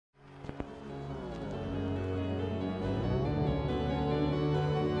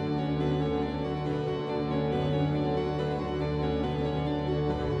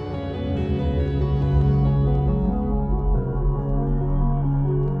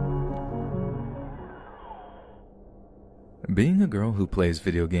Being a girl who plays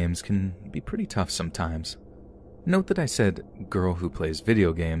video games can be pretty tough sometimes. Note that I said girl who plays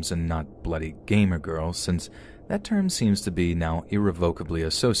video games and not bloody gamer girl, since that term seems to be now irrevocably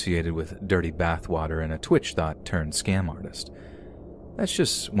associated with dirty bathwater and a Twitch thought turned scam artist. That's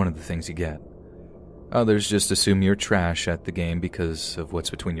just one of the things you get. Others just assume you're trash at the game because of what's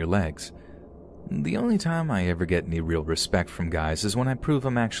between your legs. The only time I ever get any real respect from guys is when I prove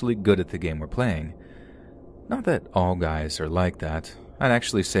I'm actually good at the game we're playing. Not that all guys are like that. I'd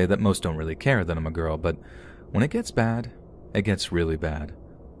actually say that most don't really care that I'm a girl, but when it gets bad, it gets really bad.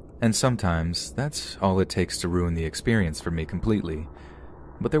 And sometimes, that's all it takes to ruin the experience for me completely.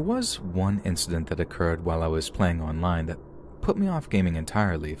 But there was one incident that occurred while I was playing online that put me off gaming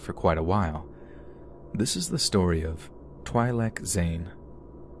entirely for quite a while. This is the story of Twi'lek Zane.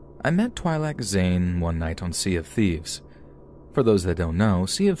 I met Twi'lek Zane one night on Sea of Thieves. For those that don't know,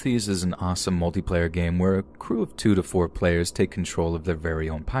 Sea of Thieves is an awesome multiplayer game where a crew of 2 to 4 players take control of their very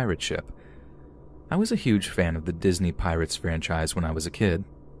own pirate ship. I was a huge fan of the Disney Pirates franchise when I was a kid.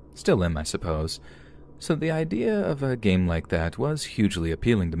 Still am, I suppose. So the idea of a game like that was hugely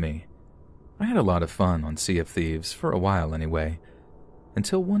appealing to me. I had a lot of fun on Sea of Thieves, for a while anyway,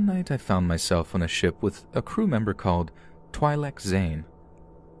 until one night I found myself on a ship with a crew member called Twi'lek Zane.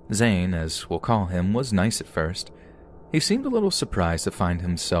 Zane, as we'll call him, was nice at first. He seemed a little surprised to find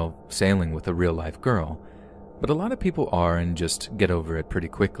himself sailing with a real-life girl, but a lot of people are and just get over it pretty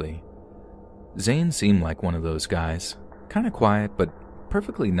quickly. Zane seemed like one of those guys, kinda quiet but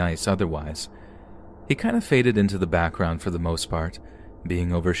perfectly nice otherwise. He kinda faded into the background for the most part,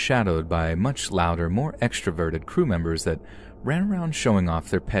 being overshadowed by much louder, more extroverted crew members that ran around showing off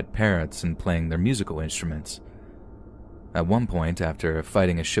their pet parrots and playing their musical instruments. At one point, after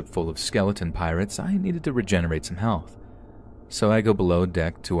fighting a ship full of skeleton pirates, I needed to regenerate some health. So I go below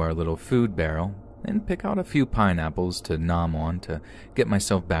deck to our little food barrel and pick out a few pineapples to nom on to get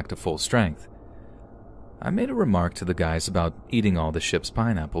myself back to full strength. I made a remark to the guys about eating all the ship's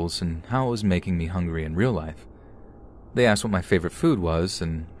pineapples and how it was making me hungry in real life. They asked what my favorite food was,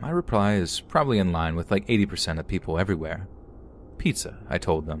 and my reply is probably in line with like 80% of people everywhere. Pizza, I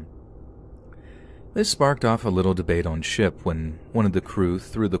told them. This sparked off a little debate on ship when one of the crew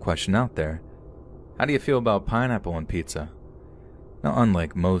threw the question out there. How do you feel about pineapple on pizza? Now,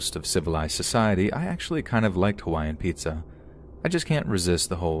 unlike most of civilized society, I actually kind of liked Hawaiian pizza. I just can't resist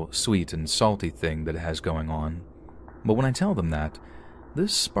the whole sweet and salty thing that it has going on. But when I tell them that,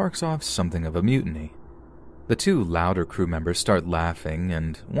 this sparks off something of a mutiny. The 2 louder crew members start laughing,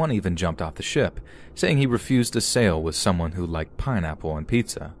 and one even jumped off the ship, saying he refused to sail with someone who liked pineapple on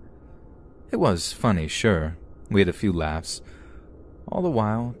pizza. It was funny, sure. We had a few laughs. All the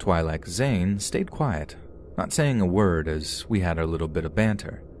while, Twi'lek Zane stayed quiet, not saying a word as we had our little bit of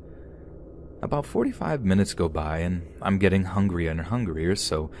banter. About 45 minutes go by, and I'm getting hungrier and hungrier,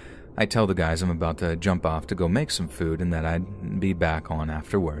 so I tell the guys I'm about to jump off to go make some food and that I'd be back on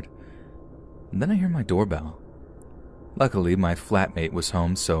afterward. And then I hear my doorbell. Luckily, my flatmate was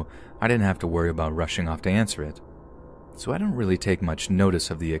home, so I didn't have to worry about rushing off to answer it. So I don't really take much notice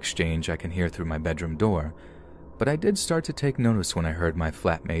of the exchange I can hear through my bedroom door, but I did start to take notice when I heard my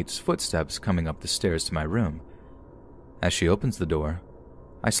flatmate's footsteps coming up the stairs to my room. As she opens the door,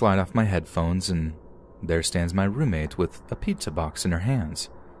 I slide off my headphones and there stands my roommate with a pizza box in her hands.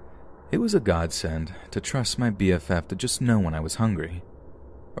 It was a godsend to trust my BFF to just know when I was hungry.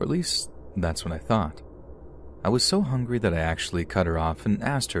 Or at least, that's what I thought. I was so hungry that I actually cut her off and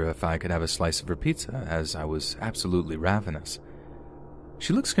asked her if I could have a slice of her pizza, as I was absolutely ravenous.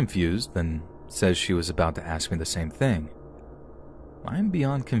 She looks confused, then says she was about to ask me the same thing. I'm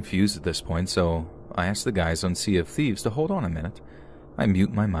beyond confused at this point, so I ask the guys on Sea of Thieves to hold on a minute. I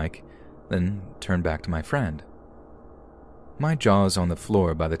mute my mic, then turn back to my friend. My jaw is on the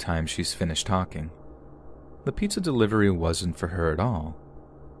floor by the time she's finished talking. The pizza delivery wasn't for her at all.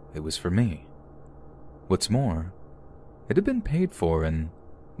 It was for me. What's more, it had been paid for, and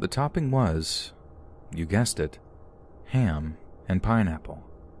the topping was, you guessed it, ham and pineapple.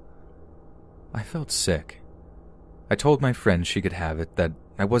 I felt sick. I told my friend she could have it, that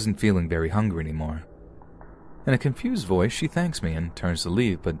I wasn't feeling very hungry anymore. In a confused voice, she thanks me and turns to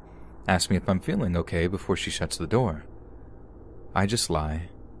leave, but asks me if I'm feeling okay before she shuts the door. I just lie,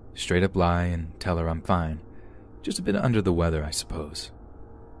 straight up lie, and tell her I'm fine. Just a bit under the weather, I suppose.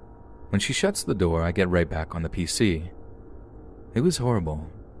 When she shuts the door, I get right back on the PC. It was horrible.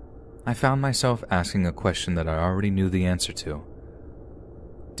 I found myself asking a question that I already knew the answer to.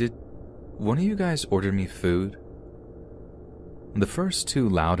 Did one of you guys order me food? The first 2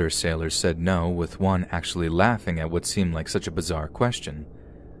 louder sailors said no, with one actually laughing at what seemed like such a bizarre question.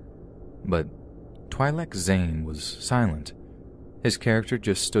 But Twi'lek Zane was silent, His character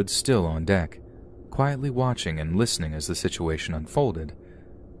just stood still on deck, quietly watching and listening as the situation unfolded,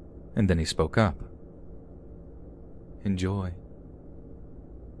 and then he spoke up. "Enjoy,"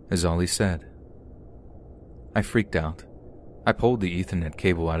 is all he said. I freaked out. I pulled the Ethernet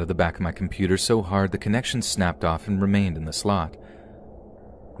cable out of the back of my computer so hard the connection snapped off and remained in the slot.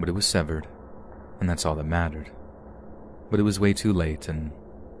 But it was severed, and that's all that mattered. But it was way too late, and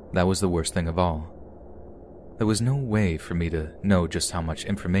that was the worst thing of all. There was no way for me to know just how much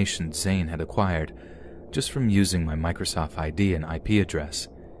information Zane had acquired just from using my Microsoft ID and IP address.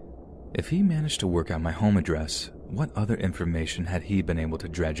 If he managed to work out my home address, what other information had he been able to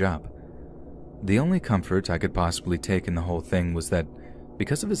dredge up? The only comfort I could possibly take in the whole thing was that,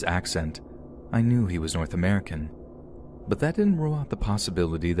 because of his accent, I knew he was North American. But that didn't rule out the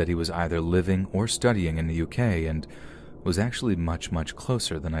possibility that he was either living or studying in the UK and was actually much, much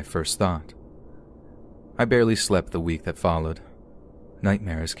closer than I first thought. I barely slept the week that followed.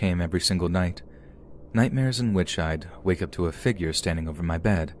 Nightmares came every single night. Nightmares in which I'd wake up to a figure standing over my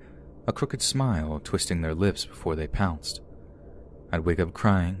bed, a crooked smile twisting their lips before they pounced. I'd wake up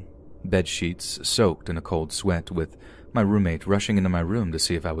crying, bed sheets soaked in a cold sweat, with my roommate rushing into my room to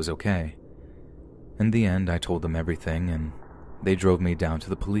see if I was okay. In the end, I told them everything, and they drove me down to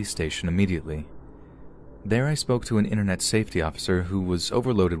the police station immediately. There I spoke to an internet safety officer who was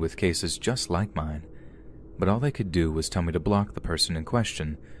overloaded with cases just like mine, but all they could do was tell me to block the person in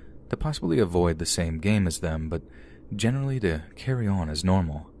question, to possibly avoid the same game as them, but generally to carry on as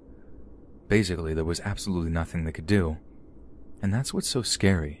normal. Basically, there was absolutely nothing they could do, and that's what's so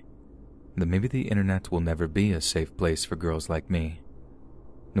scary, that maybe the internet will never be a safe place for girls like me.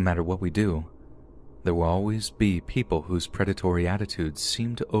 No matter what we do, there will always be people whose predatory attitudes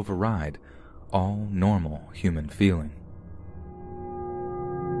seem to override all normal human feeling.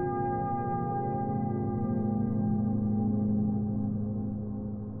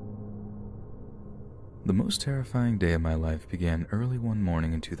 The most terrifying day of my life began early one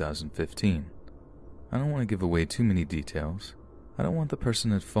morning in 2015. I don't want to give away too many details. I don't want the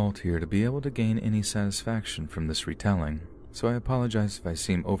person at fault here to be able to gain any satisfaction from this retelling, so I apologize if I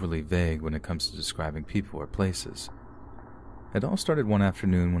seem overly vague when it comes to describing people or places. It all started one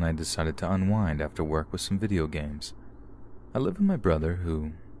afternoon when I decided to unwind after work with some video games. I live with my brother,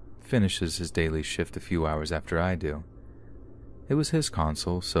 who finishes his daily shift a few hours after I do. It was his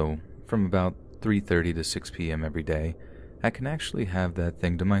console, so from about 3:30 to 6 p.m. every day, I can actually have that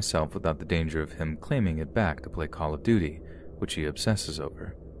thing to myself without the danger of him claiming it back to play Call of Duty, which he obsesses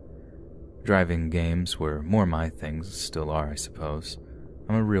over. Driving games were more my things, still are, I suppose.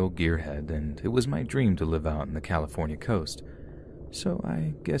 I'm a real gearhead, and it was my dream to live out in the California coast, so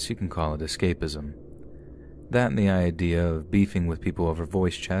I guess you can call it escapism. That and the idea of beefing with people over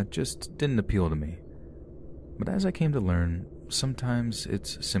voice chat just didn't appeal to me. But as I came to learn, sometimes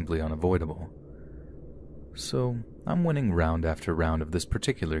it's simply unavoidable. So I'm winning round after round of this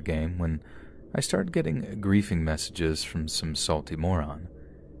particular game when I started getting griefing messages from some salty moron.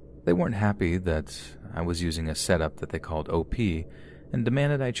 They weren't happy that I was using a setup that they called OP and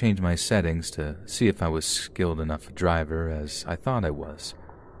demanded I change my settings to see if I was skilled enough a driver as I thought I was.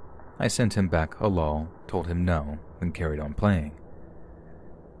 I sent him back a lol, told him no, and carried on playing.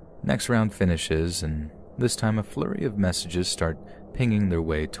 Next round finishes, and this time a flurry of messages start pinging their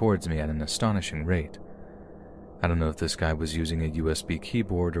way towards me at an astonishing rate. I don't know if this guy was using a USB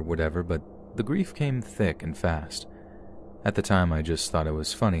keyboard or whatever, but the grief came thick and fast. At the time, I just thought it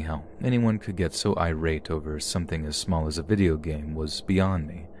was funny how anyone could get so irate over something as small as a video game was beyond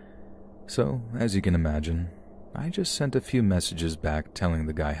me. So, as you can imagine, I just sent a few messages back telling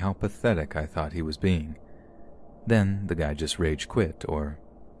the guy how pathetic I thought he was being. Then the guy just rage quit, or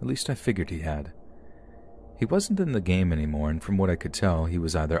at least I figured he had. He wasn't in the game anymore, and from what I could tell, he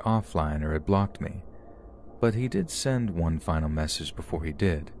was either offline or had blocked me. But he did send one final message before he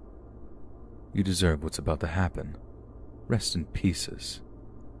did. "You deserve what's about to happen. Rest in pieces."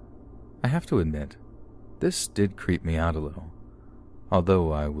 I have to admit, this did creep me out a little.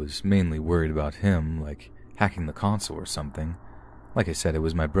 Although I was mainly worried about him, like hacking the console or something. Like I said, it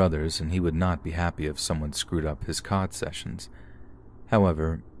was my brother's, and he would not be happy if someone screwed up his COD sessions.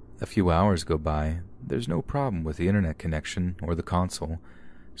 However, a few hours go by, there's no problem with the internet connection or the console,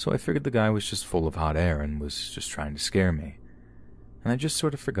 so I figured the guy was just full of hot air and was just trying to scare me. And I just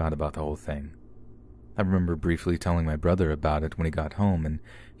sort of forgot about the whole thing. I remember briefly telling my brother about it when he got home, and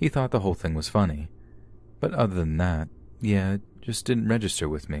he thought the whole thing was funny. But other than that, yeah, it just didn't register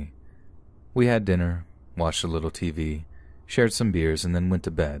with me. We had dinner, watched a little TV, shared some beers, and then went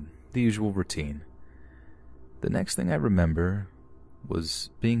to bed, the usual routine. The next thing I remember was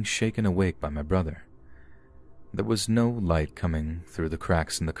being shaken awake by my brother. There was no light coming through the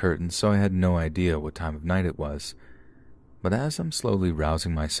cracks in the curtains, so I had no idea what time of night it was. But as I'm slowly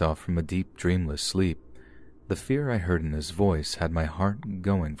rousing myself from a deep, dreamless sleep, the fear I heard in his voice had my heart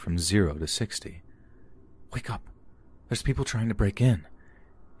going from 0 to 60. "Wake up! There's people trying to break in,"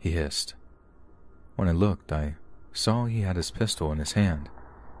 he hissed. When I looked, I saw he had his pistol in his hand.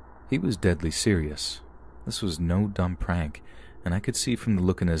 He was deadly serious. This was no dumb prank, and I could see from the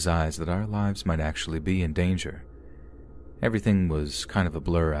look in his eyes that our lives might actually be in danger. Everything was kind of a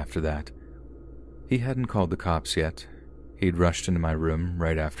blur after that. He hadn't called the cops yet. He'd rushed into my room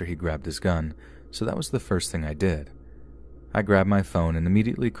right after he grabbed his gun, so that was the first thing I did. I grabbed my phone and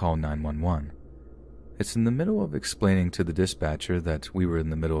immediately called 911. It's in the middle of explaining to the dispatcher that we were in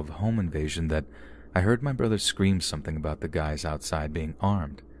the middle of a home invasion that I heard my brother scream something about the guys outside being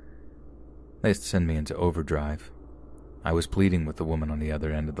armed. They sent me into overdrive. I was pleading with the woman on the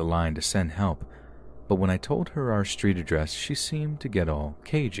other end of the line to send help, but when I told her our street address, she seemed to get all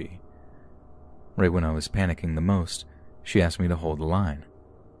cagey. Right when I was panicking the most, she asked me to hold the line.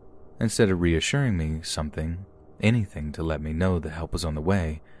 Instead of reassuring me anything to let me know the help was on the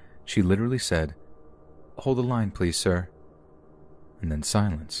way, she literally said, "Hold the line, please, sir." And then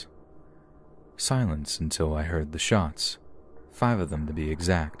silence. Silence until I heard the shots, 5 of them to be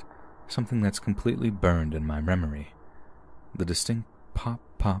exact, something that's completely burned in my memory. The distinct pop,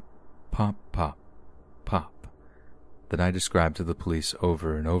 pop, pop, pop, pop that I described to the police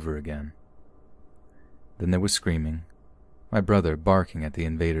over and over again. Then there was screaming, my brother barking at the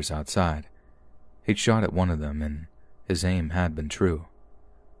invaders outside. He'd shot at one of them, and his aim had been true.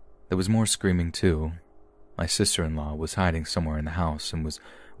 There was more screaming, too. My sister-in-law was hiding somewhere in the house and was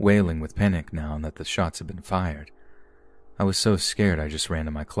wailing with panic now that the shots had been fired. I was so scared I just ran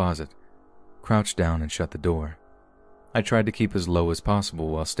to my closet, crouched down and shut the door. I tried to keep as low as possible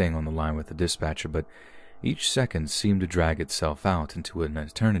while staying on the line with the dispatcher, but each second seemed to drag itself out into an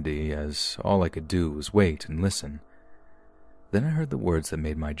eternity as all I could do was wait and listen. Then I heard the words that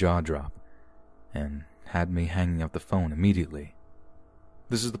made my jaw drop and had me hanging up the phone immediately.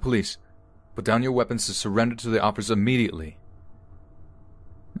 "This is the police. Put down your weapons to surrender to the officers immediately."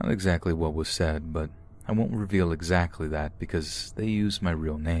 Not exactly what was said, but I won't reveal exactly that because they used my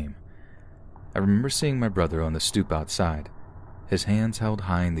real name. I remember seeing my brother on the stoop outside, his hands held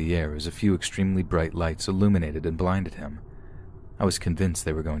high in the air as a few extremely bright lights illuminated and blinded him. I was convinced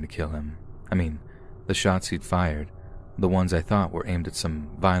they were going to kill him. I mean, the shots he'd fired, the ones I thought were aimed at some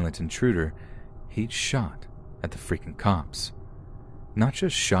violent intruder, he'd shot at the freaking cops. Not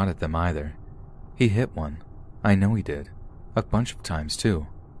just shot at them either. He hit one. I know he did. A bunch of times, too.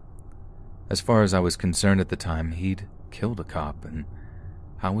 As far as I was concerned at the time, he'd killed a cop, and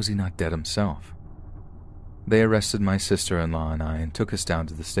how was he not dead himself? They arrested my sister-in-law and I and took us down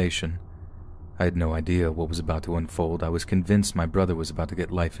to the station. I had no idea what was about to unfold. I was convinced my brother was about to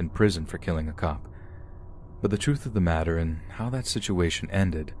get life in prison for killing a cop. But the truth of the matter and how that situation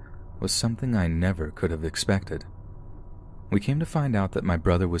ended was something I never could have expected. We came to find out that my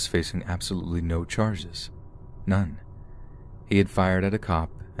brother was facing absolutely no charges. None. He had fired at a cop,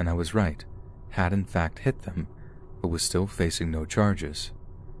 and I was right, had in fact hit them, but was still facing no charges.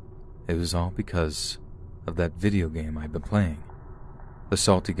 It was all because of that video game I'd been playing. The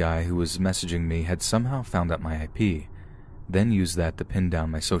salty guy who was messaging me had somehow found out my IP, then used that to pin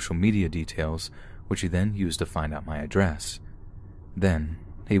down my social media details, which he then used to find out my address. Then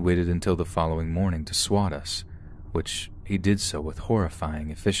he waited until the following morning to swat us, which he did so with horrifying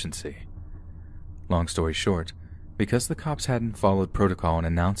efficiency. Long story short, because the cops hadn't followed protocol and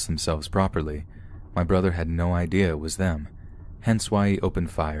announced themselves properly, my brother had no idea it was them, hence why he opened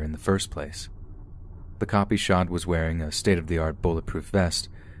fire in the first place. The cop he shot was wearing a state-of-the-art bulletproof vest,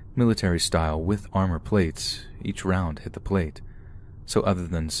 military style with armor plates. Each round hit the plate, so other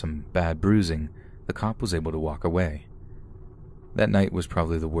than some bad bruising, the cop was able to walk away. That night was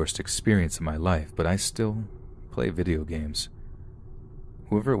probably the worst experience of my life, but I still play video games.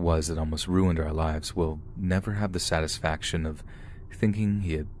 Whoever it was that almost ruined our lives will never have the satisfaction of thinking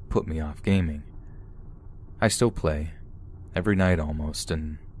he had put me off gaming. I still play, every night almost,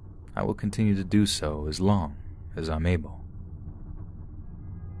 and I will continue to do so as long as I'm able.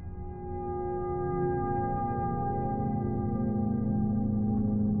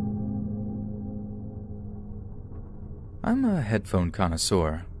 I'm a headphone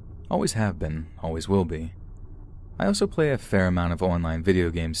connoisseur. Always have been, always will be. I also play a fair amount of online video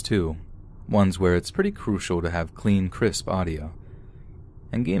games too, ones where it's pretty crucial to have clean, crisp audio.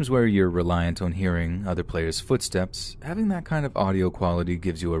 And games where you're reliant on hearing other players' footsteps, having that kind of audio quality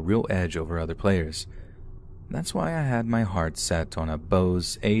gives you a real edge over other players. That's why I had my heart set on a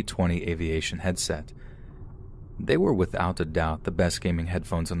Bose A20 Aviation headset. They were without a doubt the best gaming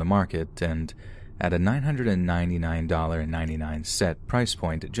headphones on the market, and at a $999.99 set price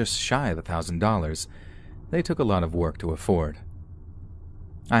point just shy of $1,000, they took a lot of work to afford.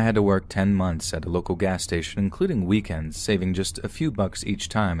 I had to work 10 months at a local gas station, including weekends, saving just a few bucks each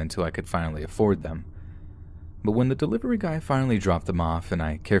time until I could finally afford them. But when the delivery guy finally dropped them off and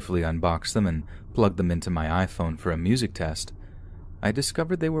I carefully unboxed them and plugged them into my iPhone for a music test, I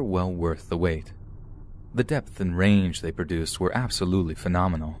discovered they were well worth the wait. The depth and range they produced were absolutely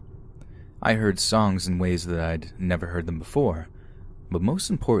phenomenal. I heard songs in ways that I'd never heard them before, but most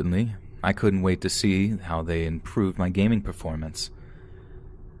importantly, I couldn't wait to see how they improved my gaming performance.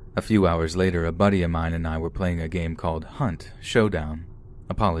 A few hours later, a buddy of mine and I were playing a game called Hunt Showdown.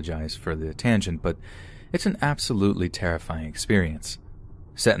 Apologize for the tangent, but it's an absolutely terrifying experience.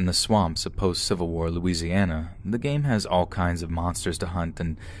 Set in the swamps of post-Civil War Louisiana, the game has all kinds of monsters to hunt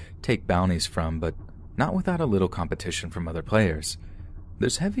and take bounties from, but not without a little competition from other players.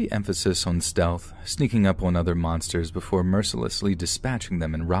 There's heavy emphasis on stealth, sneaking up on other monsters before mercilessly dispatching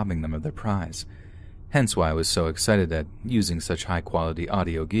them and robbing them of their prize. Hence why I was so excited at using such high-quality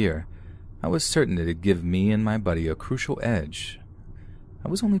audio gear. I was certain it'd give me and my buddy a crucial edge. I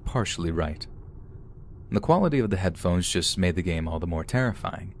was only partially right. The quality of the headphones just made the game all the more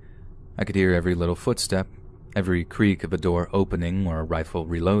terrifying. I could hear every little footstep, every creak of a door opening or a rifle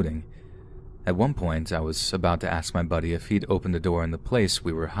reloading. At one point, I was about to ask my buddy if he'd opened the door in the place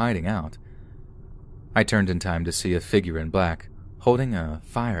we were hiding out. I turned in time to see a figure in black, holding a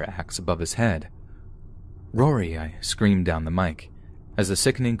fire axe above his head. "Rory!" I screamed down the mic, as the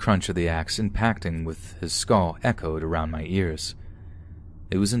sickening crunch of the axe impacting with his skull echoed around my ears.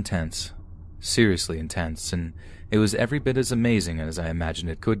 It was intense. Seriously intense, and it was every bit as amazing as I imagined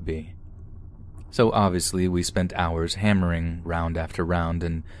it could be. So obviously we spent hours hammering round after round,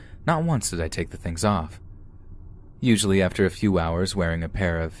 and not once did I take the things off. Usually after a few hours, wearing a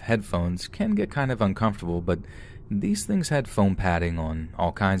pair of headphones can get kind of uncomfortable, but these things had foam padding on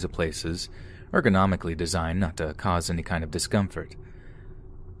all kinds of places, ergonomically designed not to cause any kind of discomfort.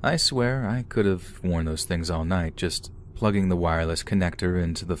 I swear I could have worn those things all night, just plugging the wireless connector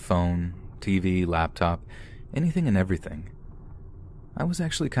into the phone, TV, laptop, anything and everything. I was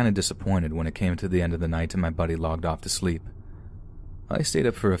actually kind of disappointed when it came to the end of the night and my buddy logged off to sleep. I stayed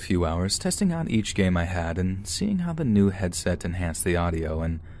up for a few hours, testing out each game I had and seeing how the new headset enhanced the audio,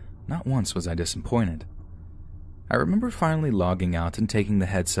 and not once was I disappointed. I remember finally logging out and taking the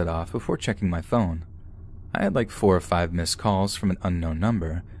headset off before checking my phone. I had like 4 or 5 missed calls from an unknown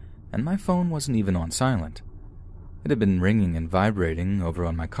number, and my phone wasn't even on silent. It had been ringing and vibrating over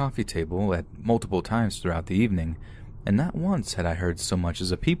on my coffee table at multiple times throughout the evening, and not once had I heard so much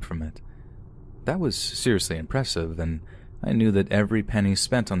as a peep from it. That was seriously impressive, and I knew that every penny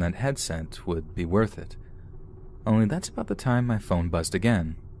spent on that headset would be worth it. Only that's about the time my phone buzzed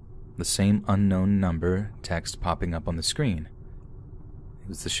again. The same unknown number text popping up on the screen. It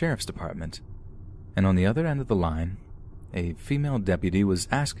was the sheriff's department, and on the other end of the line, a female deputy was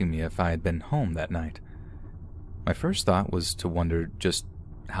asking me if I had been home that night. My first thought was to wonder just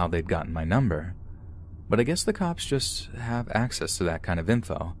how they'd gotten my number, but I guess the cops just have access to that kind of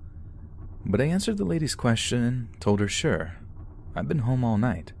info. But I answered the lady's question and told her sure, I've been home all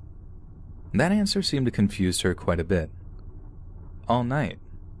night. That answer seemed to confuse her quite a bit. "All night?"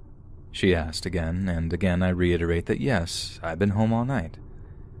 she asked again, and again I reiterate that yes, I've been home all night.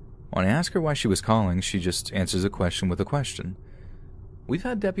 When I ask her why she was calling, she just answers a question with a question. "We've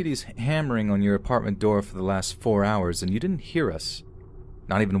had deputies hammering on your apartment door for the last 4 hours, and you didn't hear us.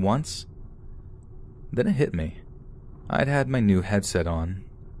 Not even once?" Then it hit me. I'd had my new headset on.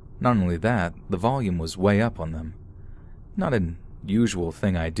 Not only that, the volume was way up on them. Not an usual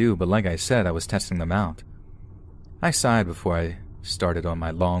thing I do, but like I said, I was testing them out. I sighed before I started on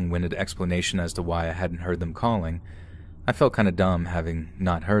my long-winded explanation as to why I hadn't heard them calling. I felt kind of dumb having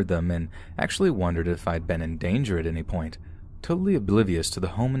not heard them, and actually wondered if I'd been in danger at any point, totally oblivious to the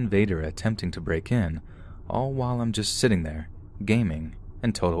home invader attempting to break in, all while I'm just sitting there, gaming,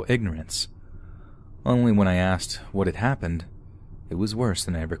 in total ignorance. Only when I asked what had happened, it was worse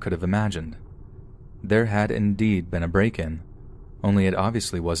than I ever could have imagined. There had indeed been a break-in, only it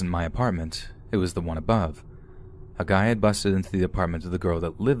obviously wasn't my apartment, it was the one above. A guy had busted into the apartment of the girl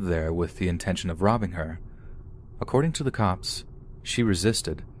that lived there with the intention of robbing her. According to the cops, she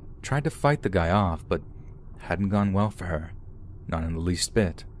resisted, tried to fight the guy off, but hadn't gone well for her, not in the least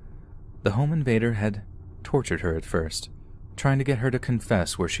bit. The home invader had tortured her at first, trying to get her to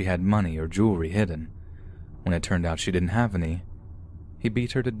confess where she had money or jewelry hidden. When it turned out she didn't have any, he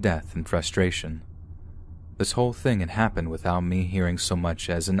beat her to death in frustration. This whole thing had happened without me hearing so much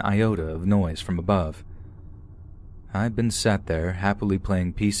as an iota of noise from above. I'd been sat there happily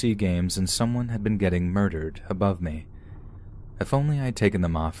playing PC games and someone had been getting murdered above me. If only I'd taken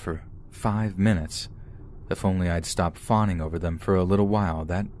them off for 5 minutes. If only I'd stopped fawning over them for a little while,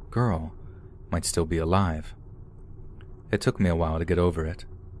 that girl might still be alive. It took me a while to get over it.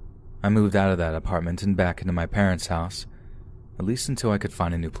 I moved out of that apartment and back into my parents' house, at least until I could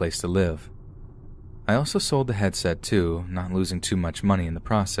find a new place to live. I also sold the headset too, not losing too much money in the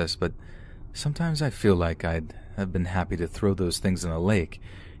process, but sometimes I feel like I'd have been happy to throw those things in a lake,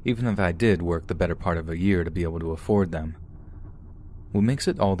 even if I did work the better part of a year to be able to afford them. What makes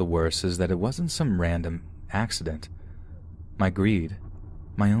it all the worse is that it wasn't some random accident. My greed,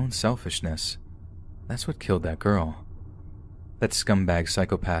 my own selfishness, that's what killed that girl. That scumbag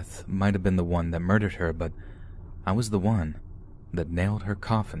psychopath might have been the one that murdered her, but I was the one that nailed her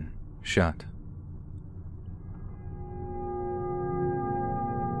coffin shut.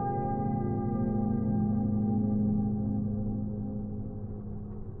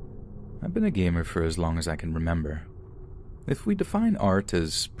 I've been a gamer for as long as I can remember. If we define art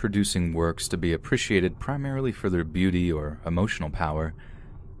as producing works to be appreciated primarily for their beauty or emotional power,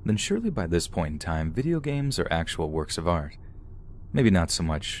 then surely by this point in time, video games are actual works of art. Maybe not so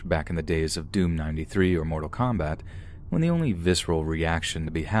much back in the days of Doom 93 or Mortal Kombat, when the only visceral reaction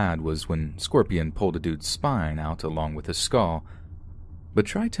to be had was when Scorpion pulled a dude's spine out along with his skull. But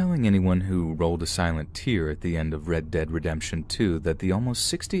try telling anyone who rolled a silent tear at the end of Red Dead Redemption 2 that the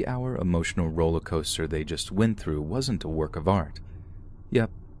almost 60-hour emotional roller coaster they just went through wasn't a work of art. Yep,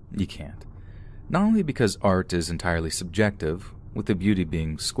 you can't. Not only because art is entirely subjective, with the beauty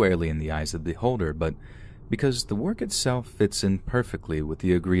being squarely in the eyes of the beholder, but because the work itself fits in perfectly with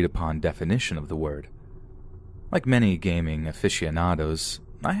the agreed-upon definition of the word. Like many gaming aficionados,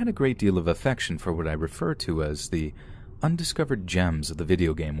 I had a great deal of affection for what I refer to as the undiscovered gems of the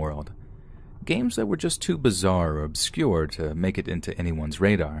video game world. Games that were just too bizarre or obscure to make it into anyone's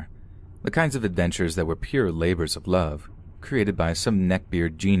radar. The kinds of adventures that were pure labors of love, created by some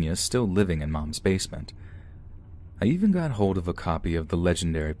neckbeard genius still living in Mom's basement. I even got hold of a copy of the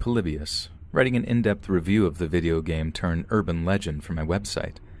legendary Polybius, writing an in-depth review of the video game turned urban legend for my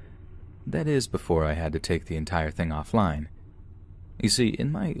website. That is before I had to take the entire thing offline. You see,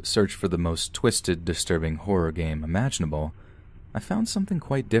 in my search for the most twisted, disturbing horror game imaginable, I found something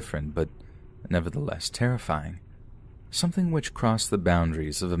quite different, but nevertheless terrifying. Something which crossed the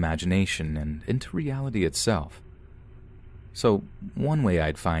boundaries of imagination and into reality itself. So, one way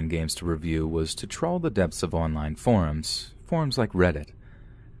I'd find games to review was to trawl the depths of online forums like Reddit.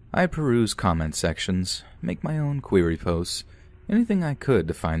 I'd peruse comment sections, make my own query posts, anything I could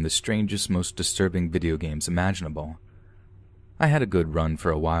to find the strangest, most disturbing video games imaginable. I had a good run for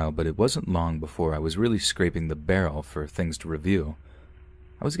a while, but it wasn't long before I was really scraping the barrel for things to review.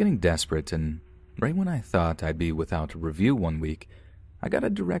 I was getting desperate, and right when I thought I'd be without a review one week, I got a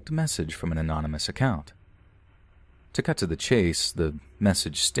direct message from an anonymous account. To cut to the chase, the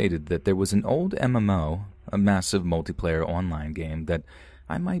message stated that there was an old MMO, a massive multiplayer online game that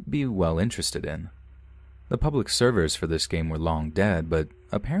I might be well interested in. The public servers for this game were long dead, but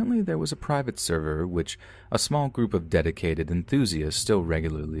apparently there was a private server which a small group of dedicated enthusiasts still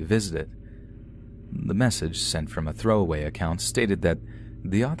regularly visited. The message, sent from a throwaway account, stated that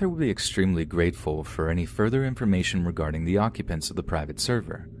the author would be extremely grateful for any further information regarding the occupants of the private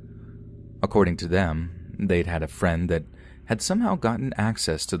server. According to them, they'd had a friend that had somehow gotten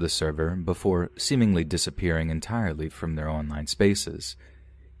access to the server before seemingly disappearing entirely from their online spaces.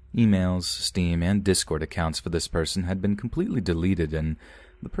 Emails, Steam, and Discord accounts for this person had been completely deleted, and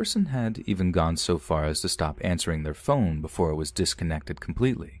the person had even gone so far as to stop answering their phone before it was disconnected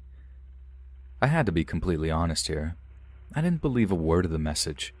completely. I had to be completely honest here. I didn't believe a word of the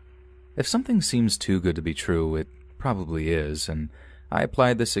message. If something seems too good to be true, it probably is, and I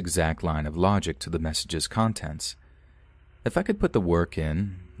applied this exact line of logic to the message's contents. If I could put the work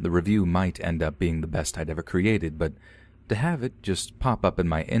in, the review might end up being the best I'd ever created, but to have it just pop up in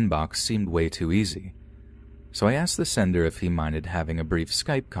my inbox seemed way too easy. So I asked the sender if he minded having a brief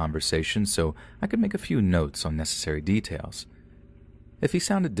Skype conversation so I could make a few notes on necessary details. If he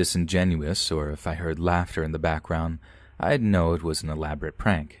sounded disingenuous, or if I heard laughter in the background, I'd know it was an elaborate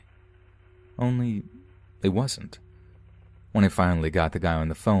prank. Only, it wasn't. When I finally got the guy on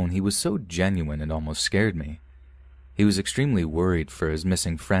the phone, he was so genuine it almost scared me. He was extremely worried for his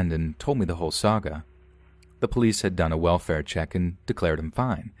missing friend and told me the whole saga. The police had done a welfare check and declared him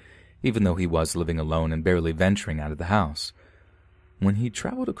fine, even though he was living alone and barely venturing out of the house. When he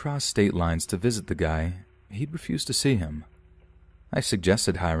traveled across state lines to visit the guy, he'd refused to see him. I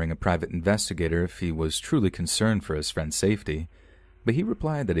suggested hiring a private investigator if he was truly concerned for his friend's safety, but he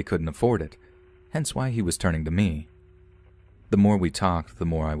replied that he couldn't afford it, hence why he was turning to me. The more we talked, the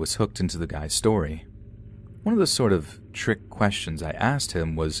more I was hooked into the guy's story. One of the sort of trick questions I asked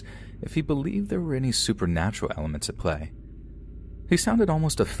him was if he believed there were any supernatural elements at play. He sounded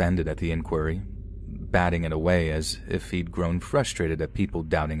almost offended at the inquiry, batting it away as if he'd grown frustrated at people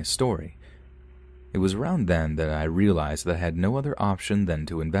doubting his story. It was around then that I realized that I had no other option than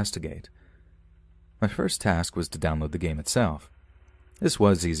to investigate. My first task was to download the game itself. This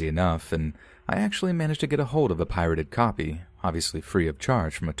was easy enough, and I actually managed to get a hold of a pirated copy, obviously free of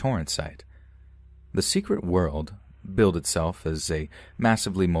charge from a torrent site. The Secret World billed itself as a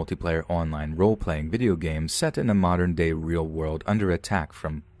massively multiplayer online role-playing video game set in a modern-day real world under attack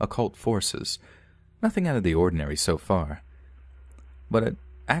from occult forces. Nothing out of the ordinary so far. But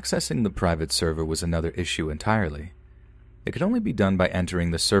accessing the private server was another issue entirely. It could only be done by entering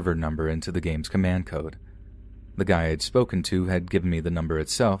the server number into the game's command code. The guy I had spoken to had given me the number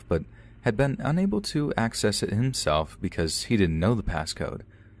itself, but had been unable to access it himself because he didn't know the passcode.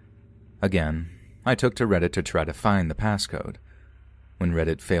 Again, I took to Reddit to try to find the passcode. When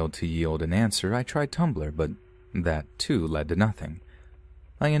Reddit failed to yield an answer, I tried Tumblr, but that too led to nothing.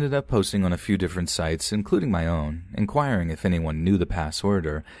 I ended up posting on a few different sites, including my own, inquiring if anyone knew the password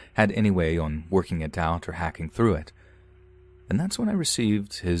or had any way on working it out or hacking through it. And that's when I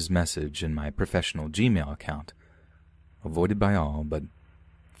received his message in my professional Gmail account. Avoided by all, but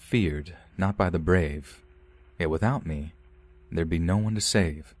feared not by the brave. Yet without me, there'd be no one to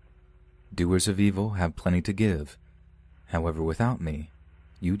save. Doers of evil have plenty to give. However, without me,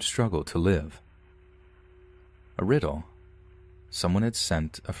 you'd struggle to live. A riddle. Someone had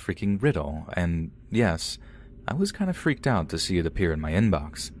sent a freaking riddle, and yes, I was kind of freaked out to see it appear in my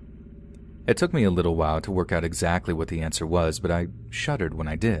inbox. It took me a little while to work out exactly what the answer was, but I shuddered when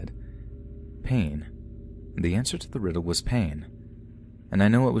I did. Pain. The answer to the riddle was pain. And I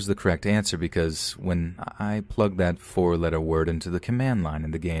know it was the correct answer because when I plugged that 4-letter word into the command line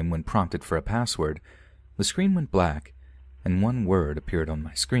in the game when prompted for a password, the screen went black, and one word appeared on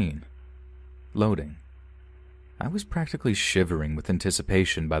my screen. Loading. I was practically shivering with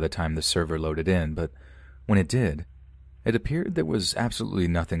anticipation by the time the server loaded in, but when it did, it appeared there was absolutely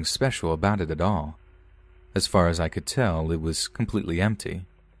nothing special about it at all. As far as I could tell, it was completely empty.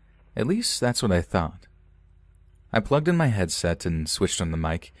 At least that's what I thought. I plugged in my headset and switched on the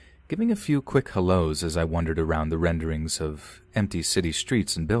mic, giving a few quick hellos as I wandered around the renderings of empty city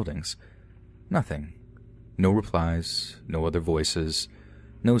streets and buildings. Nothing. No replies, no other voices,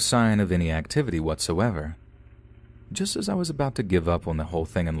 no sign of any activity whatsoever. Just as I was about to give up on the whole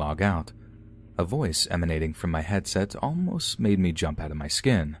thing and log out, a voice emanating from my headset almost made me jump out of my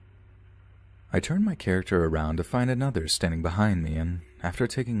skin. I turned my character around to find another standing behind me, and after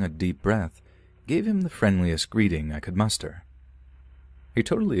taking a deep breath, gave him the friendliest greeting I could muster. He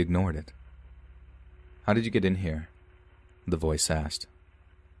totally ignored it. "How did you get in here?" the voice asked.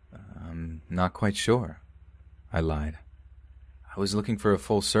 "I'm not quite sure," I lied. "I was looking for a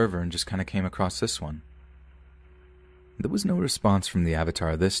full server and just kind of came across this one." There was no response from the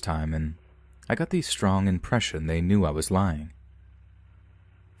avatar this time, and I got the strong impression they knew I was lying.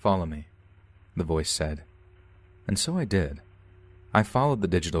 "Follow me," the voice said. And so I did. I followed the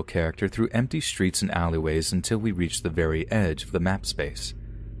digital character through empty streets and alleyways until we reached the very edge of the map space.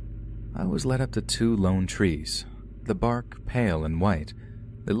 I was led up to 2 lone trees, the bark pale and white.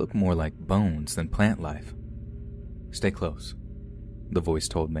 They looked more like bones than plant life. "Stay close," the voice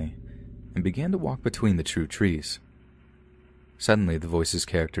told me, and began to walk between the true trees. Suddenly, the voice's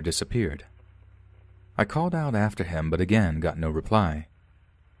character disappeared. I called out after him, but again got no reply.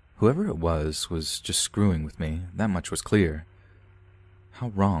 Whoever it was just screwing with me, that much was clear. How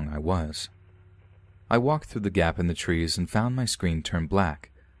wrong I was. I walked through the gap in the trees and found my screen turn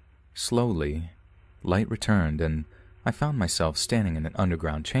black. Slowly, light returned, and I found myself standing in an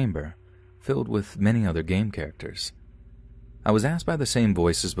underground chamber, filled with many other game characters. I was asked by the same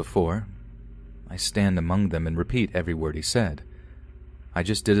voice as before. I stand among them and repeat every word he said. I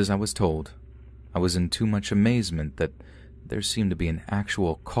just did as I was told. I was in too much amazement that there seemed to be an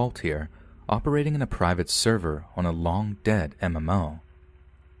actual cult here, operating in a private server on a long-dead MMO.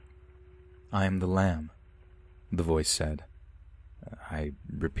 "I am the Lamb," the voice said. I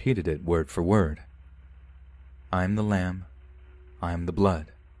repeated it word for word. "I am the Lamb. I am the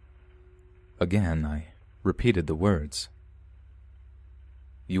blood." Again, I repeated the words.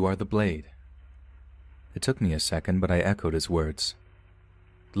 "You are the blade." It took me a second, but I echoed his words.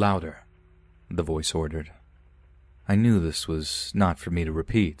 "Louder," the voice ordered. I knew this was not for me to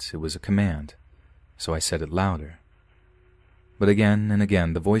repeat, it was a command, so I said it louder. But again and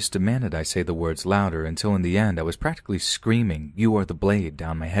again the voice demanded I say the words louder until in the end I was practically screaming, "You are the blade,"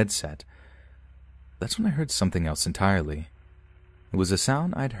 down my headset. That's when I heard something else entirely. It was a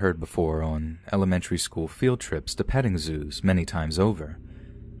sound I'd heard before on elementary school field trips to petting zoos many times over.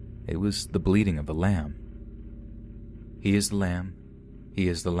 It was the bleating of a lamb. He is the lamb. He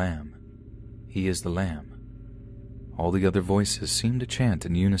is the lamb. He is the lamb. All the other voices seemed to chant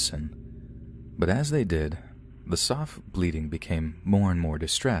in unison, but as they did, the soft bleating became more and more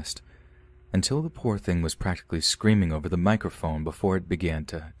distressed, until the poor thing was practically screaming over the microphone before it began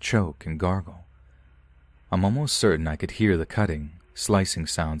to choke and gargle. I'm almost certain I could hear the cutting, slicing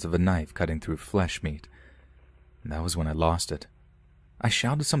sounds of a knife cutting through flesh meat. And that was when I lost it. I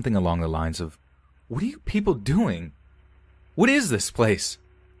shouted something along the lines of, "What are you people doing? What is this place?"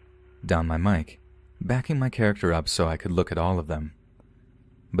 down my mic, backing my character up so I could look at all of them.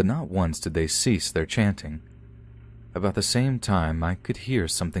 But not once did they cease their chanting. About the same time, I could hear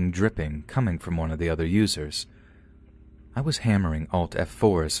something dripping coming from one of the other users. I was hammering Alt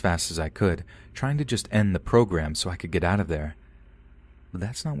F4 as fast as I could, trying to just end the program so I could get out of there. But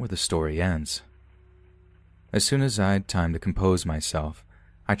that's not where the story ends. As soon as I'd time to compose myself,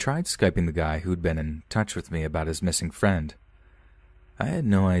 I tried Skyping the guy who'd been in touch with me about his missing friend. I had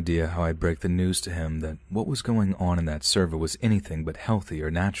no idea how I'd break the news to him that what was going on in that server was anything but healthy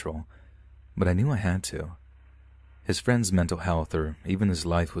or natural, but I knew I had to. His friend's mental health or even his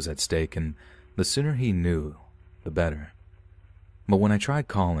life was at stake, and the sooner he knew, the better. But when I tried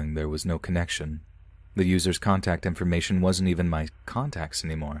calling, there was no connection. The user's contact information wasn't even my contacts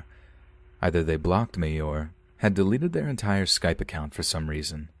anymore. Either they blocked me or had deleted their entire Skype account for some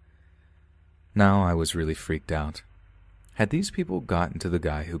reason. Now I was really freaked out. Had these people gotten to the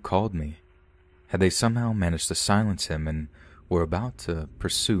guy who called me? Had they somehow managed to silence him and were about to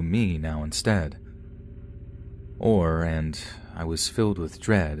pursue me now instead? Or, and I was filled with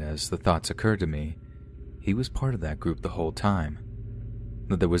dread as the thoughts occurred to me, he was part of that group the whole time.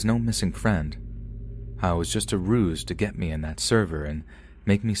 That there was no missing friend. How it was just a ruse to get me in that server and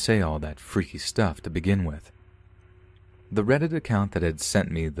make me say all that freaky stuff to begin with. The Reddit account that had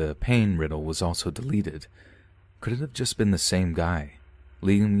sent me the pain riddle was also deleted. Could it have just been the same guy,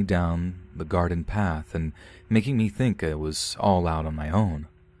 leading me down the garden path and making me think I was all out on my own?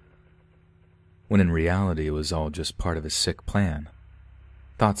 When in reality it was all just part of his sick plan.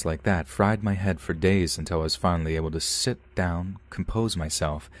 Thoughts like that fried my head for days until I was finally able to sit down, compose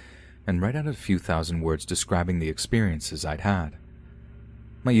myself, and write out a few thousand words describing the experiences I'd had.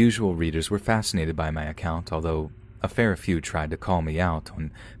 My usual readers were fascinated by my account, although a fair few tried to call me out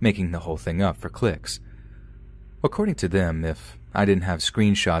on making the whole thing up for clicks. According to them, if I didn't have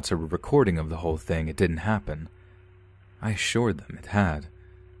screenshots or a recording of the whole thing, it didn't happen. I assured them it had,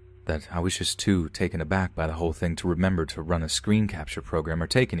 that I was just too taken aback by the whole thing to remember to run a screen capture program or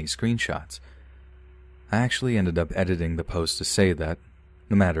take any screenshots. I actually ended up editing the post to say that,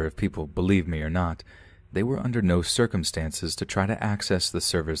 no matter if people believe me or not, they were under no circumstances to try to access the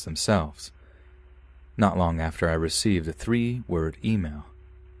servers themselves. Not long after I received a 3-word email.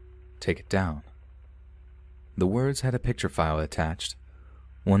 Take it down. The words had a picture file attached,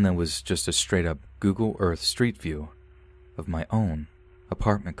 one that was just a straight-up Google Earth Street View of my own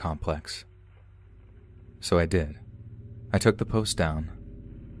apartment complex. So I did. I took the post down.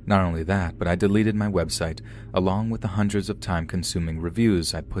 Not only that, but I deleted my website, along with the hundreds of time-consuming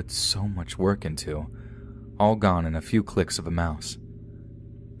reviews I put so much work into, all gone in a few clicks of a mouse.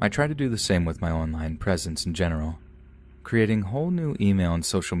 I tried to do the same with my online presence in general, creating whole new email and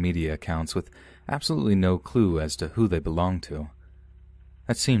social media accounts with absolutely no clue as to who they belonged to.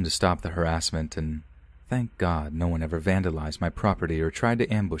 That seemed to stop the harassment, and thank God no one ever vandalized my property or tried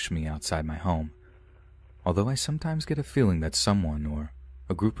to ambush me outside my home. Although I sometimes get a feeling that someone or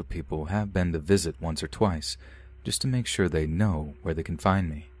a group of people have been to visit once or twice, just to make sure they know where they can find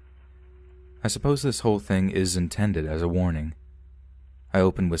me. I suppose this whole thing is intended as a warning. I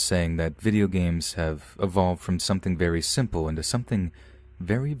opened with saying that video games have evolved from something very simple into something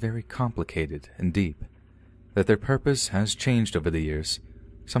very, very complicated and deep, that their purpose has changed over the years,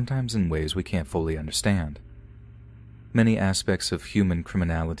 sometimes in ways we can't fully understand. Many aspects of human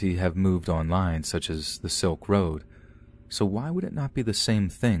criminality have moved online, such as the Silk Road, so why would it not be the same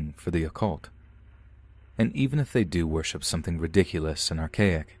thing for the occult? And even if they do worship something ridiculous and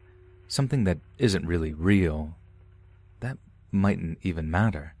archaic, something that isn't really real, that mightn't even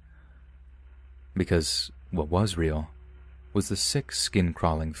matter. Because what was real was the sick,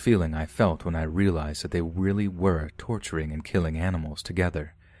 skin-crawling feeling I felt when I realized that they really were torturing and killing animals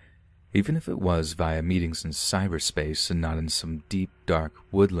together, even if it was via meetings in cyberspace and not in some deep, dark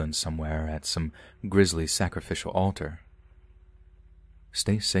woodland somewhere at some grisly sacrificial altar.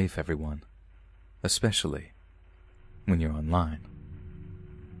 Stay safe, everyone, especially when you're online.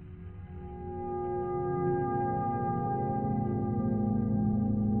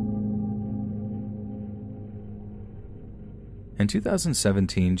 In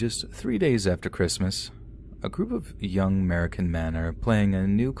 2017, just 3 days after Christmas, a group of young American men are playing a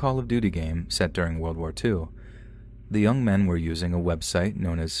new Call of Duty game set during World War II. The young men were using a website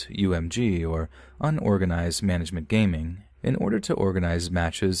known as UMG, or Unorganized Management Gaming, in order to organize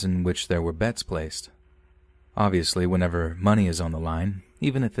matches in which there were bets placed. Obviously, whenever money is on the line,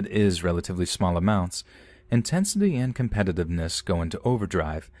 even if it is relatively small amounts, intensity and competitiveness go into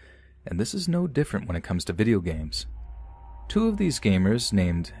overdrive, and this is no different when it comes to video games. Two of these gamers,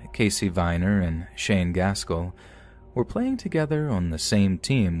 named Casey Viner and Shane Gaskell, were playing together on the same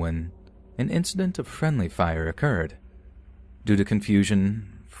team when an incident of friendly fire occurred. Due to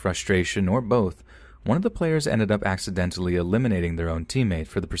confusion, frustration, or both, one of the players ended up accidentally eliminating their own teammate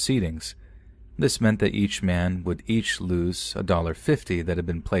for the proceedings. This meant that each man would each lose $1.50 that had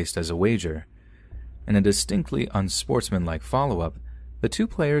been placed as a wager. In a distinctly unsportsmanlike follow-up, the two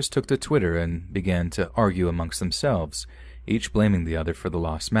players took to Twitter and began to argue amongst themselves, each blaming the other for the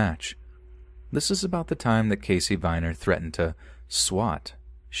lost match. This is about the time that Casey Viner threatened to swat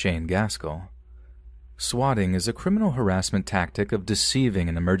Shane Gaskell. Swatting is a criminal harassment tactic of deceiving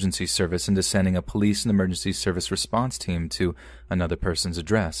an emergency service into sending a police and emergency service response team to another person's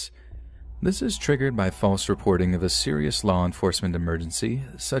address. This is triggered by false reporting of a serious law enforcement emergency,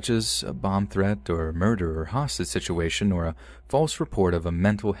 such as a bomb threat or murder or hostage situation, or a false report of a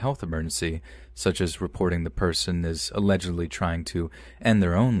mental health emergency, such as reporting the person is allegedly trying to end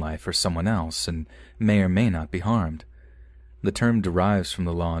their own life or someone else and may or may not be harmed. The term derives from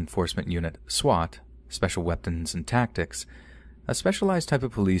the law enforcement unit SWAT, Special Weapons and Tactics, a specialized type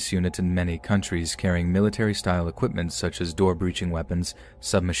of police unit in many countries carrying military-style equipment such as door-breaching weapons,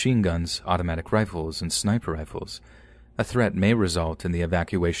 submachine guns, automatic rifles, and sniper rifles. A threat may result in the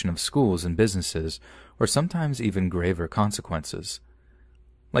evacuation of schools and businesses, or sometimes even graver consequences.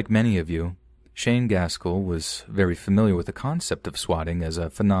 Like many of you, Shane Gaskell was very familiar with the concept of swatting as a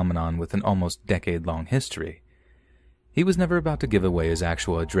phenomenon with an almost decade-long history. He was never about to give away his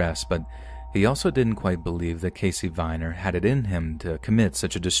actual address, but he also didn't quite believe that Casey Viner had it in him to commit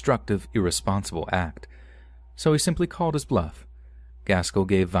such a destructive, irresponsible act. So he simply called his bluff. Gaskell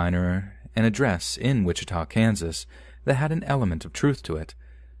gave Viner an address in Wichita, Kansas, that had an element of truth to it,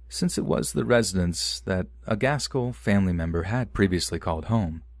 since it was the residence that a Gaskell family member had previously called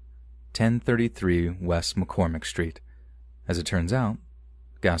home, 1033 West McCormick Street. As it turns out,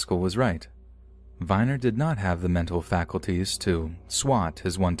 Gaskell was right. Viner did not have the mental faculties to swat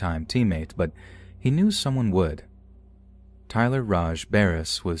his one-time teammate, but he knew someone would. Tyler Raj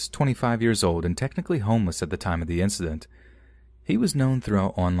Barris was 25 years old and technically homeless at the time of the incident. He was known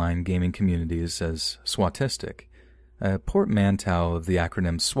throughout online gaming communities as Swatistic, a portmanteau of the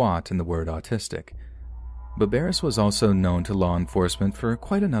acronym SWAT and the word autistic. But Barris was also known to law enforcement for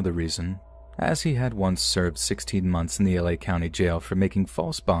quite another reason, as he had once served 16 months in the LA County Jail for making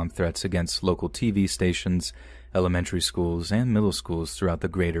false bomb threats against local TV stations, elementary schools, and middle schools throughout the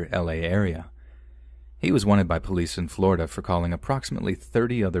greater LA area. He was wanted by police in Florida for calling approximately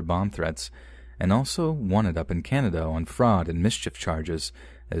 30 other bomb threats, and also wanted up in Canada on fraud and mischief charges,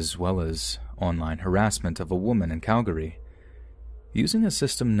 as well as online harassment of a woman in Calgary. Using a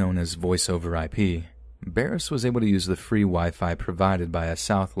system known as Voice over IP, Barris was able to use the free Wi-Fi provided by a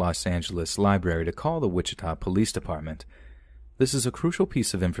South Los Angeles library to call the Wichita Police Department. This is a crucial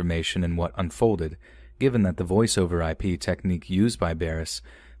piece of information in what unfolded, given that the Voice over IP technique used by Barris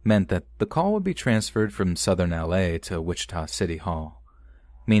meant that the call would be transferred from southern LA to Wichita City Hall,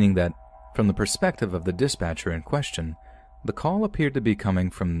 meaning that, from the perspective of the dispatcher in question, the call appeared to be coming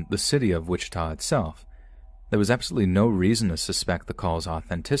from the city of Wichita itself. There was absolutely no reason to suspect the call's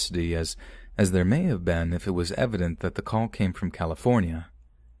authenticity, as there may have been if it was evident that the call came from California.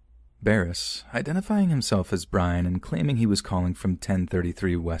 Barris, identifying himself as Brian and claiming he was calling from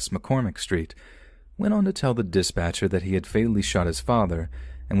 1033 West McCormick Street, went on to tell the dispatcher that he had fatally shot his father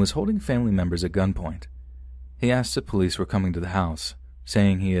and was holding family members at gunpoint. He asked if police were coming to the house,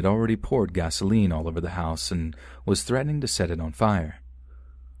 saying he had already poured gasoline all over the house and was threatening to set it on fire.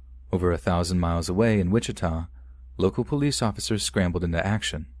 Over 1,000 miles away in Wichita, local police officers scrambled into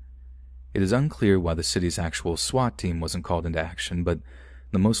action. It is unclear why the city's actual SWAT team wasn't called into action, but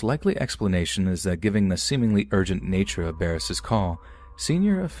the most likely explanation is that given the seemingly urgent nature of Barris's call,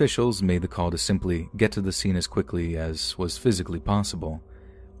 senior officials made the call to simply get to the scene as quickly as was physically possible.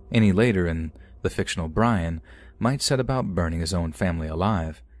 Any later, and the fictional Brian might set about burning his own family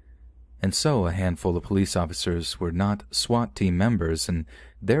alive. And so a handful of police officers were not SWAT team members and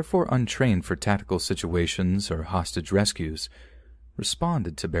therefore untrained for tactical situations or hostage rescues,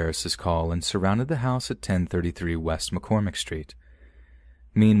 responded to Barris's call and surrounded the house at 1033 West McCormick Street.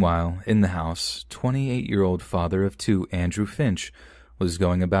 Meanwhile, in the house, 28-year-old father of two Andrew Finch was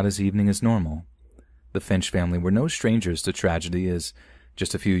going about his evening as normal. The Finch family were no strangers to tragedy, as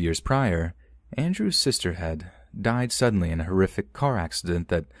just a few years prior, Andrew's sister had died suddenly in a horrific car accident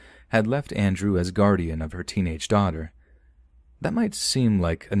that had left Andrew as guardian of her teenage daughter. That might seem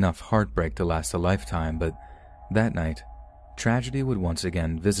like enough heartbreak to last a lifetime, but that night, tragedy would once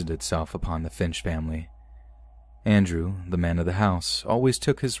again visit itself upon the Finch family. Andrew, the man of the house, always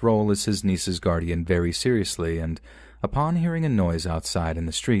took his role as his niece's guardian very seriously, and upon hearing a noise outside in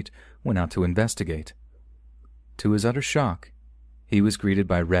the street, went out to investigate. To his utter shock, he was greeted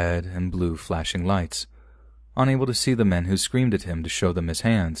by red and blue flashing lights, unable to see the men who screamed at him to show them his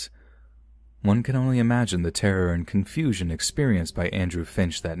hands. One can only imagine the terror and confusion experienced by Andrew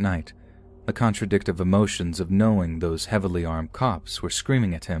Finch that night, the contradictive emotions of knowing those heavily armed cops were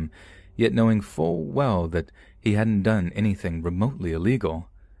screaming at him, yet knowing full well that he hadn't done anything remotely illegal.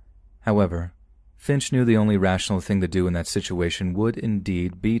 However, Finch knew the only rational thing to do in that situation would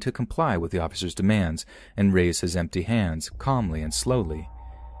indeed be to comply with the officer's demands and raise his empty hands calmly and slowly.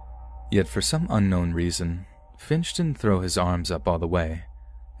 Yet for some unknown reason, Finch didn't throw his arms up all the way.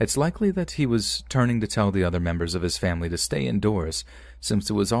 It's likely that he was turning to tell the other members of his family to stay indoors, since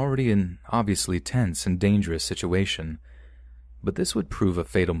it was already an obviously tense and dangerous situation. But this would prove a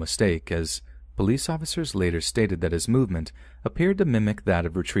fatal mistake, as police officers later stated that his movement appeared to mimic that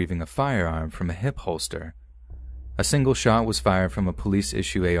of retrieving a firearm from a hip holster. A single shot was fired from a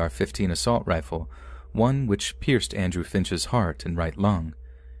police-issue AR-15 assault rifle, one which pierced Andrew Finch's heart and right lung.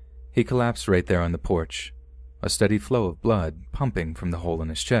 He collapsed right there on the porch, a steady flow of blood pumping from the hole in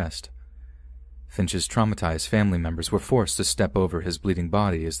his chest. Finch's traumatized family members were forced to step over his bleeding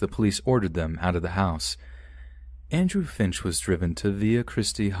body as the police ordered them out of the house. Andrew Finch was driven to Via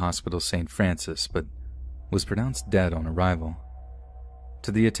Christi Hospital St. Francis, but was pronounced dead on arrival.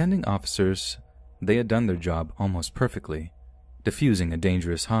 To the attending officers, they had done their job almost perfectly, defusing a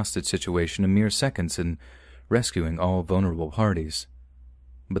dangerous hostage situation in mere seconds and rescuing all vulnerable parties.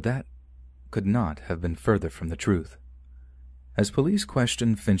 But that could not have been further from the truth. As police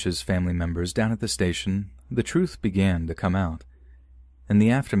questioned Finch's family members down at the station, the truth began to come out. In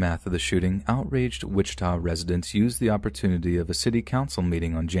the aftermath of the shooting, outraged Wichita residents used the opportunity of a city council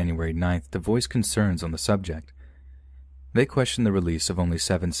meeting on January 9th to voice concerns on the subject. They questioned the release of only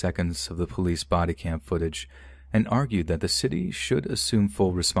 7 seconds of the police body cam footage and argued that the city should assume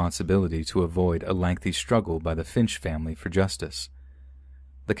full responsibility to avoid a lengthy struggle by the Finch family for justice.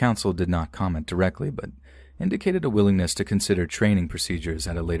 The council did not comment directly, but indicated a willingness to consider training procedures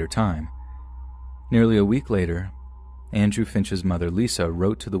at a later time. Nearly a week later, Andrew Finch's mother, Lisa,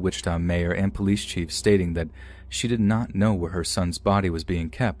 wrote to the Wichita mayor and police chief stating that she did not know where her son's body was being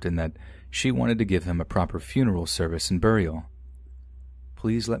kept and that she wanted to give him a proper funeral service and burial.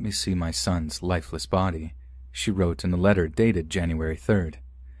 "Please let me see my son's lifeless body," she wrote in a letter dated January 3rd.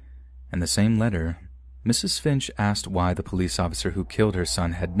 In the same letter, Mrs. Finch asked why the police officer who killed her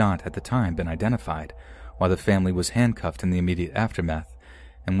son had not at the time been identified, why the family was handcuffed in the immediate aftermath,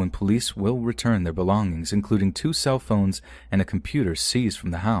 and when police will return their belongings, including 2 cell phones and a computer seized from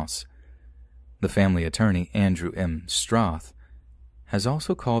the house. The family attorney, Andrew M. Stroth, has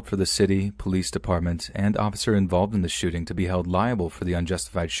also called for the city, police department, and officer involved in the shooting to be held liable for the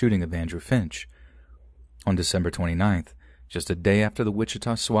unjustified shooting of Andrew Finch. On December 29th, just a day after the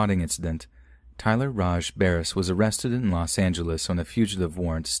Wichita swatting incident, Tyler Raj Barris was arrested in Los Angeles on a fugitive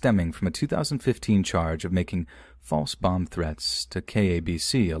warrant stemming from a 2015 charge of making false bomb threats to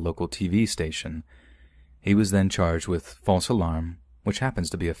KABC, a local TV station. He was then charged with false alarm, which happens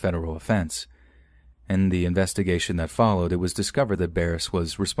to be a federal offense. In the investigation that followed, it was discovered that Barris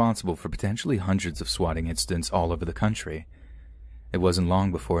was responsible for potentially hundreds of swatting incidents all over the country. It wasn't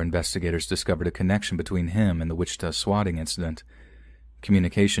long before investigators discovered a connection between him and the Wichita swatting incident.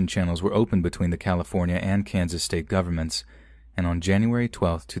 Communication channels were opened between the California and Kansas state governments, and on January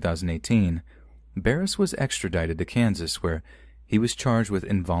 12, 2018, Barris was extradited to Kansas, where he was charged with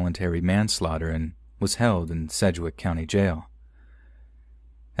involuntary manslaughter and was held in Sedgwick County Jail.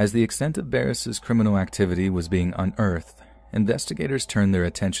 As the extent of Barris's criminal activity was being unearthed, investigators turned their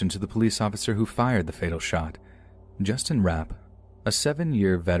attention to the police officer who fired the fatal shot. Justin Rapp, a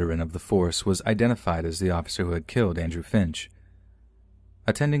 7-year veteran of the force, was identified as the officer who had killed Andrew Finch.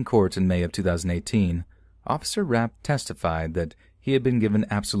 Attending court in May of 2018, Officer Rapp testified that he had been given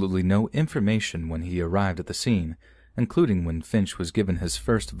absolutely no information when he arrived at the scene, including when Finch was given his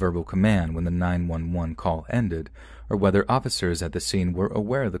first verbal command when the 911 call ended, or whether officers at the scene were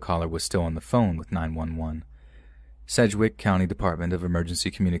aware the caller was still on the phone with 911. Sedgwick County Department of Emergency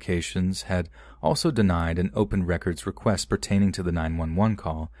Communications had also denied an open records request pertaining to the 911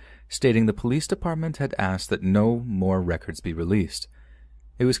 call, stating the police department had asked that no more records be released.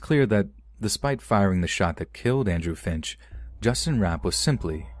 It was clear that, despite firing the shot that killed Andrew Finch, Justin Rapp was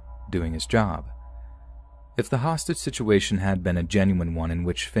simply doing his job. If the hostage situation had been a genuine one in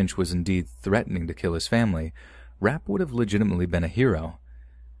which Finch was indeed threatening to kill his family, Rapp would have legitimately been a hero.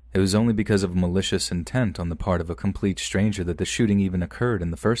 It was only because of malicious intent on the part of a complete stranger that the shooting even occurred in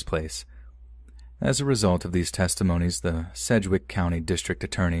the first place. As a result of these testimonies, the Sedgwick County District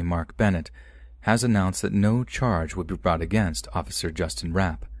Attorney Mark Bennett has announced that no charge would be brought against Officer Justin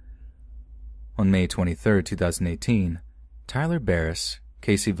Rapp. On May 23, 2018, Tyler Barris,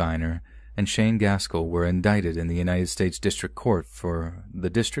 Casey Viner, and Shane Gaskell were indicted in the United States District Court for the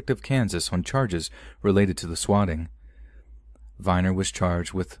District of Kansas on charges related to the swatting. Viner was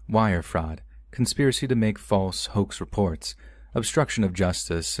charged with wire fraud, conspiracy to make false hoax reports, obstruction of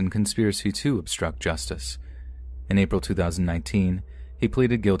justice, and conspiracy to obstruct justice. In April 2019, he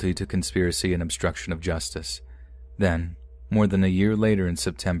pleaded guilty to conspiracy and obstruction of justice. Then, more than a year later in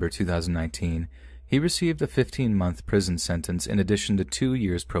September 2019, he received a 15-month prison sentence in addition to 2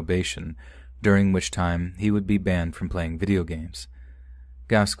 years probation, during which time he would be banned from playing video games.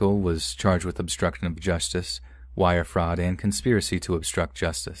 Gaskell was charged with obstruction of justice, wire fraud, and conspiracy to obstruct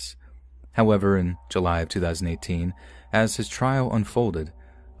justice. However, in July of 2018, as his trial unfolded,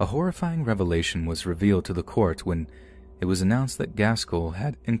 a horrifying revelation was revealed to the court when it was announced that Gaskell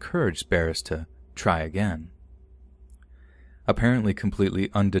had encouraged Barris to try again. Apparently completely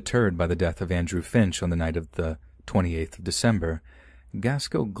undeterred by the death of Andrew Finch on the night of the 28th of December,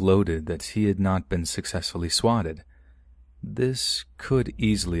 Gaskell gloated that he had not been successfully swatted. This could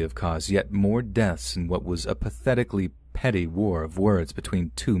easily have caused yet more deaths in what was a pathetically petty war of words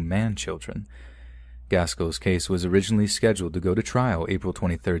between two man-children. Gaskell's case was originally scheduled to go to trial April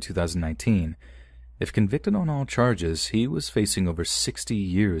 23, 2019. If convicted on all charges, he was facing over 60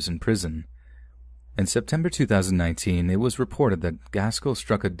 years in prison. In September 2019, it was reported that Gaskell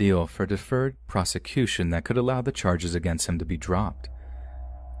struck a deal for deferred prosecution that could allow the charges against him to be dropped.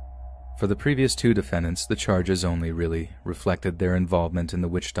 For the previous two defendants, the charges only really reflected their involvement in the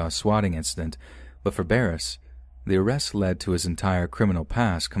Wichita swatting incident, but for Barris, the arrest led to his entire criminal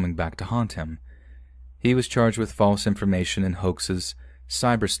past coming back to haunt him. He was charged with false information and hoaxes,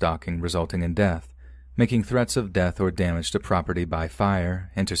 cyberstalking resulting in death, making threats of death or damage to property by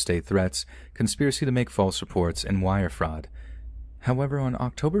fire, interstate threats, conspiracy to make false reports, and wire fraud. However, on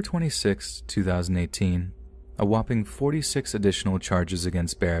October 26, 2018, a whopping 46 additional charges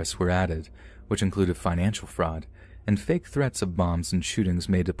against Barris were added, which included financial fraud and fake threats of bombs and shootings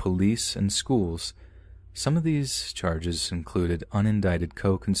made to police and schools. Some of these charges included unindicted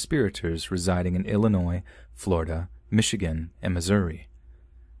co-conspirators residing in Illinois, Florida, Michigan, and Missouri.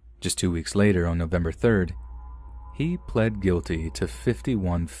 Just 2 weeks later, on November 3rd, he pled guilty to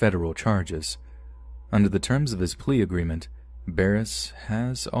 51 federal charges. Under the terms of his plea agreement, Barris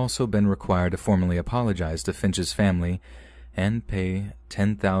has also been required to formally apologize to Finch's family and pay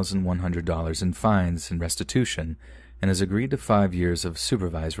 $10,100 in fines and restitution, and has agreed to 5 years of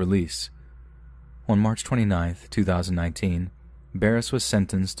supervised release. On March 29, 2019, Barris was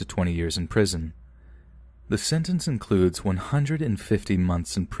sentenced to 20 years in prison. The sentence includes 150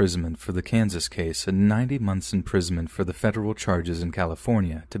 months imprisonment for the Kansas case and 90 months imprisonment for the federal charges in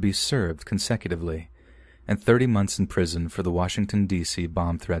California to be served consecutively, and 30 months in prison for the Washington, D.C.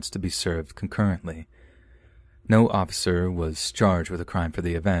 bomb threats to be served concurrently. No officer was charged with a crime for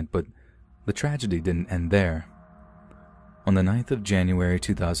the event, but the tragedy didn't end there. On the 9th of January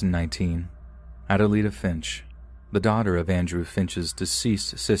 2019, Adelita Finch, the daughter of Andrew Finch's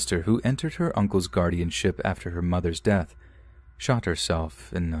deceased sister who entered her uncle's guardianship after her mother's death, shot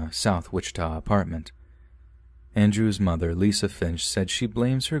herself in a South Wichita apartment. Andrew's mother, Lisa Finch, said she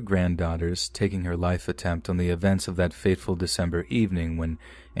blames her granddaughter's taking her life attempt on the events of that fateful December evening when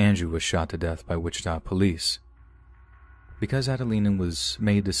Andrew was shot to death by Wichita police. Because Adelina was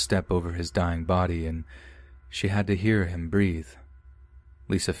made to step over his dying body and she had to hear him breathe,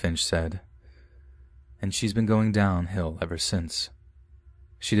 Lisa Finch said, and she's been going downhill ever since.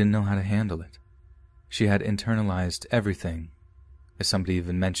 She didn't know how to handle it. She had internalized everything. If somebody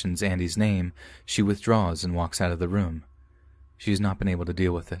even mentions Andy's name, she withdraws and walks out of the room. She's not been able to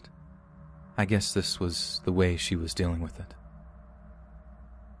deal with it. I guess this was the way she was dealing with it.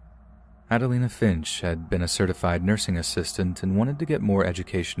 Adelina Finch had been a certified nursing assistant and wanted to get more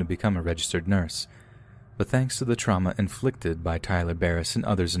education to become a registered nurse, but thanks to the trauma inflicted by Tyler Barris and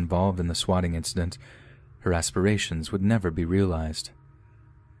others involved in the swatting incident, her aspirations would never be realized.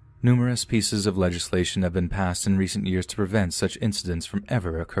 Numerous pieces of legislation have been passed in recent years to prevent such incidents from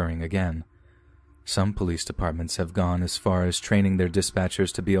ever occurring again. Some police departments have gone as far as training their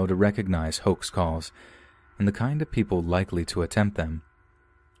dispatchers to be able to recognize hoax calls and the kind of people likely to attempt them.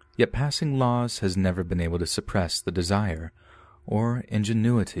 Yet passing laws has never been able to suppress the desire or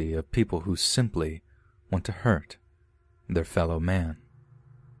ingenuity of people who simply want to hurt their fellow man.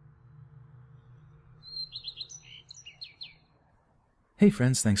 Hey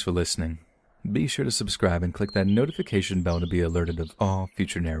friends, thanks for listening. Be sure to subscribe and click that notification bell to be alerted of all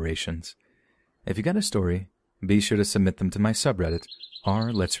future narrations. If you got a story, be sure to submit them to my subreddit,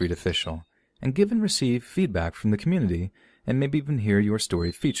 r/Let's Read Official, and give and receive feedback from the community and maybe even hear your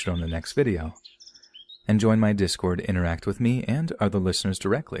story featured on the next video. And join my Discord to interact with me and other listeners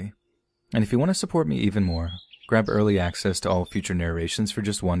directly. And if you want to support me even more, grab early access to all future narrations for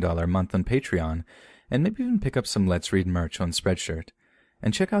just $1 a month on Patreon, and maybe even pick up some Let's Read merch on Spreadshirt.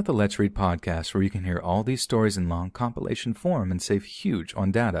 And check out the Let's Read podcast, where you can hear all these stories in long compilation form and save huge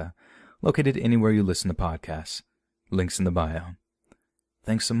on data, located anywhere you listen to podcasts. Links in the bio.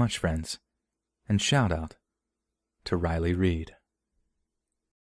 Thanks so much, friends. And shout out to Riley Reed.